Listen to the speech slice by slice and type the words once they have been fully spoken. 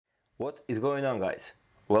What is going on, guys?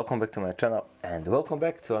 Welcome back to my channel and welcome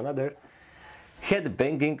back to another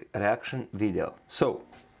headbanging reaction video. So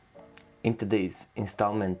in today's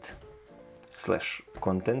installment slash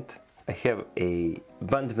content I have a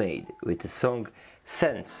BAND-MAID with the song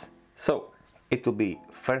Sense. So it will be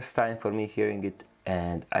first time for me hearing it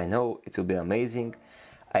and I know it will be amazing.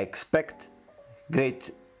 I expect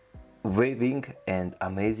great waving and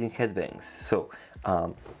amazing headbangs. So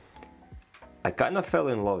I kind of fell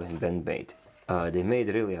in love with BAND-MAID. They made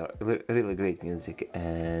really great music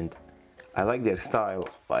and I like their style,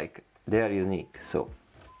 like they are unique. So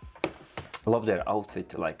love their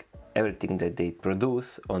outfit, like everything that they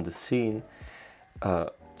produce on the scene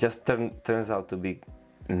just turns out to be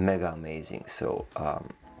mega amazing. So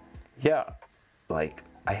yeah, like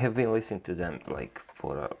I have been listening to them like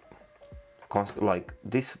for like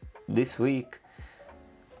this week,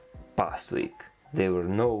 past week. There were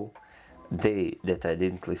no day that I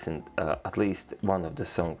didn't listen at least one of the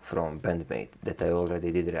songs from BAND-MAID that I already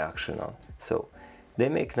did reaction on. So they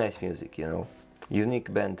make nice music, you know,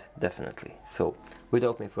 unique band definitely. So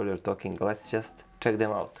without me further talking, let's just check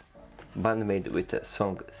them out. BAND-MAID with the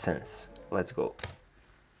song Sense. Let's go.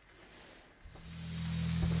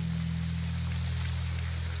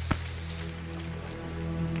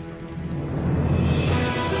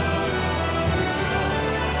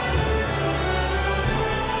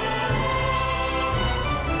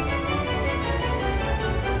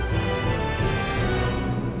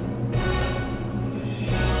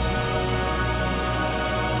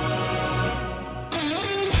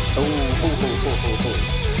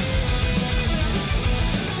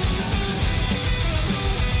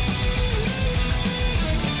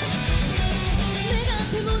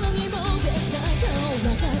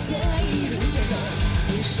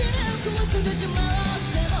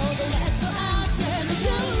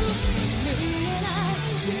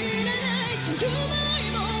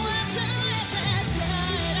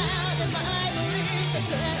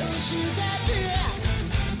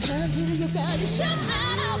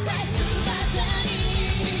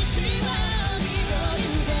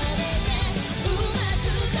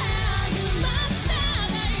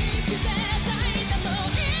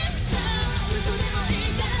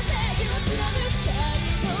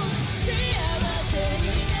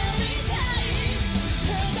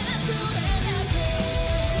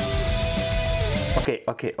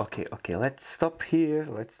 Okay, let's stop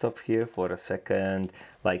here for a second.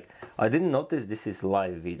 Like, I didn't notice this is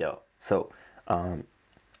live video, so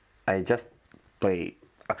I just play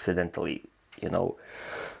accidentally, you know.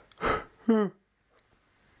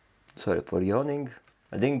 Sorry for yawning.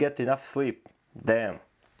 I didn't get enough sleep, damn.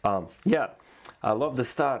 Yeah, I love the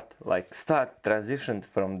start transitioned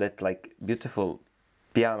from that like beautiful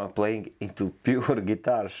piano playing into pure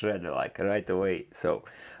guitar shred like right away. So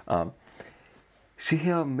she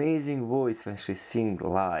has amazing voice when she sings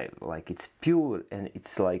live. Like it's pure and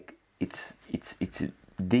it's like it's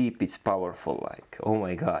deep, it's powerful. Like, oh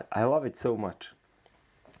my god, I love it so much.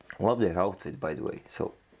 Love their outfit, by the way.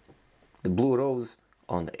 So the blue rose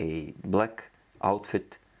on a black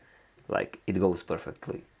outfit, like it goes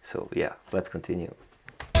perfectly. So yeah, let's continue.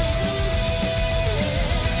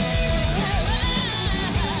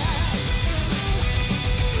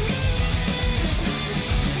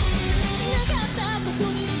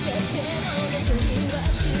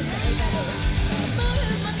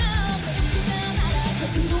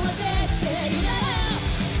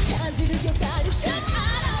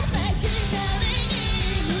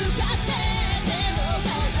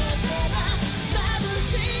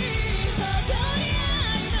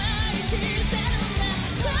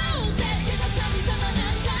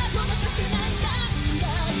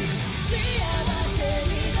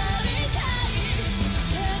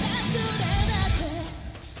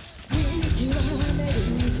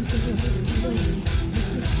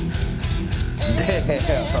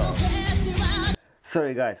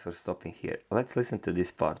 Sorry guys for stopping here. Let's listen to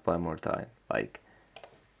this part one more time. Like,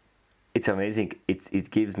 it's amazing. It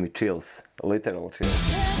gives me chills, literal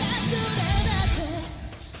chills.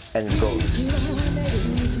 And it goes.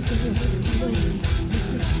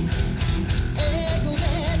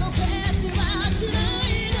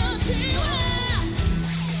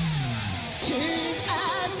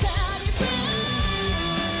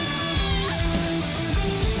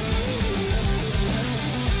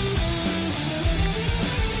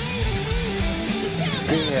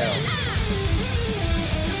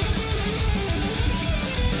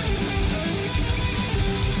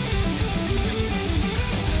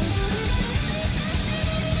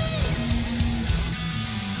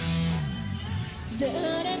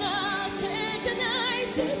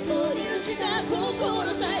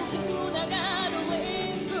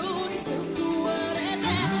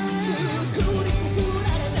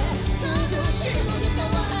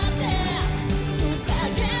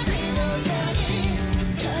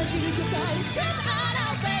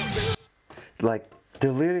 Like,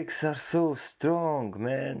 the lyrics are so strong,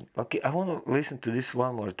 man. Okay, I want to listen to this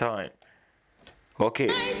one more time. Okay.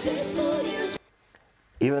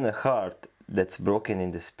 Even a heart that's broken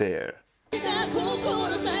in despair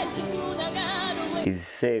is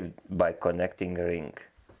saved by connecting a ring.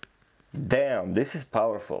 Damn, this is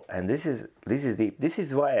powerful, and this is deep. This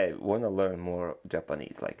is why I want to learn more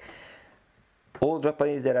Japanese. Like, all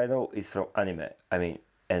Japanese that I know is from anime. I mean,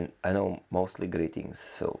 and I know mostly greetings.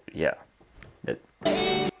 So yeah,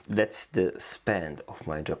 that's the span of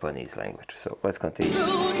my Japanese language. So let's continue.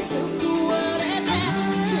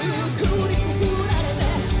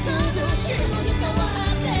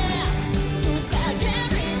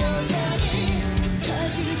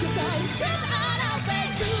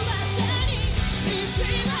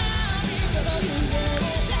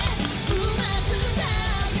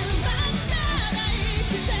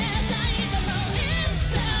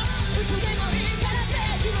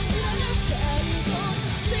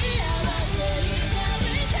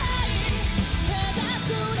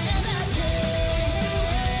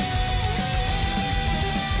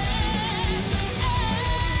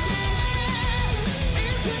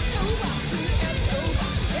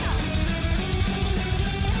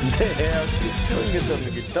 Damn, he's doing it on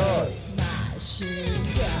the guitar.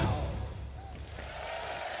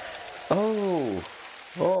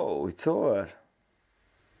 Oh, it's over.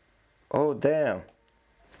 Oh, damn.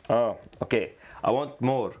 Oh, okay. I want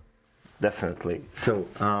more, definitely. So,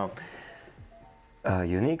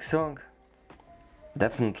 unique song,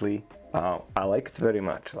 definitely. I like it very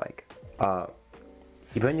much. Like,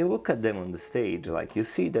 when you look at them on the stage, like, you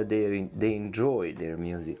see that they enjoy their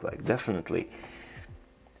music. Like, definitely.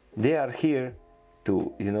 They are here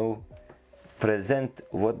to, you know, present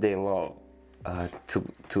what they love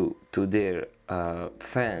to their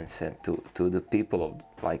fans and to the people of,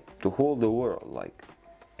 like, to whole the world, like,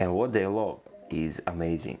 and what they love is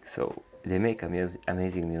amazing. So they make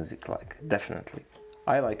amazing music, like, definitely.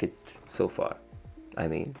 I like it so far. I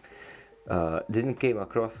mean, didn't came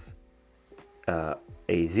across a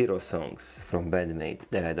 0 songs from BAND-MAID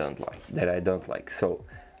that I don't like. So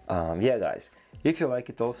yeah, guys. If you like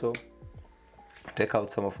it also, check out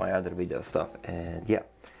some of my other video stuff, and yeah,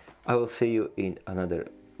 I will see you in another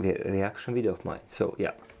reaction video of mine. So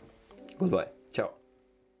yeah, goodbye.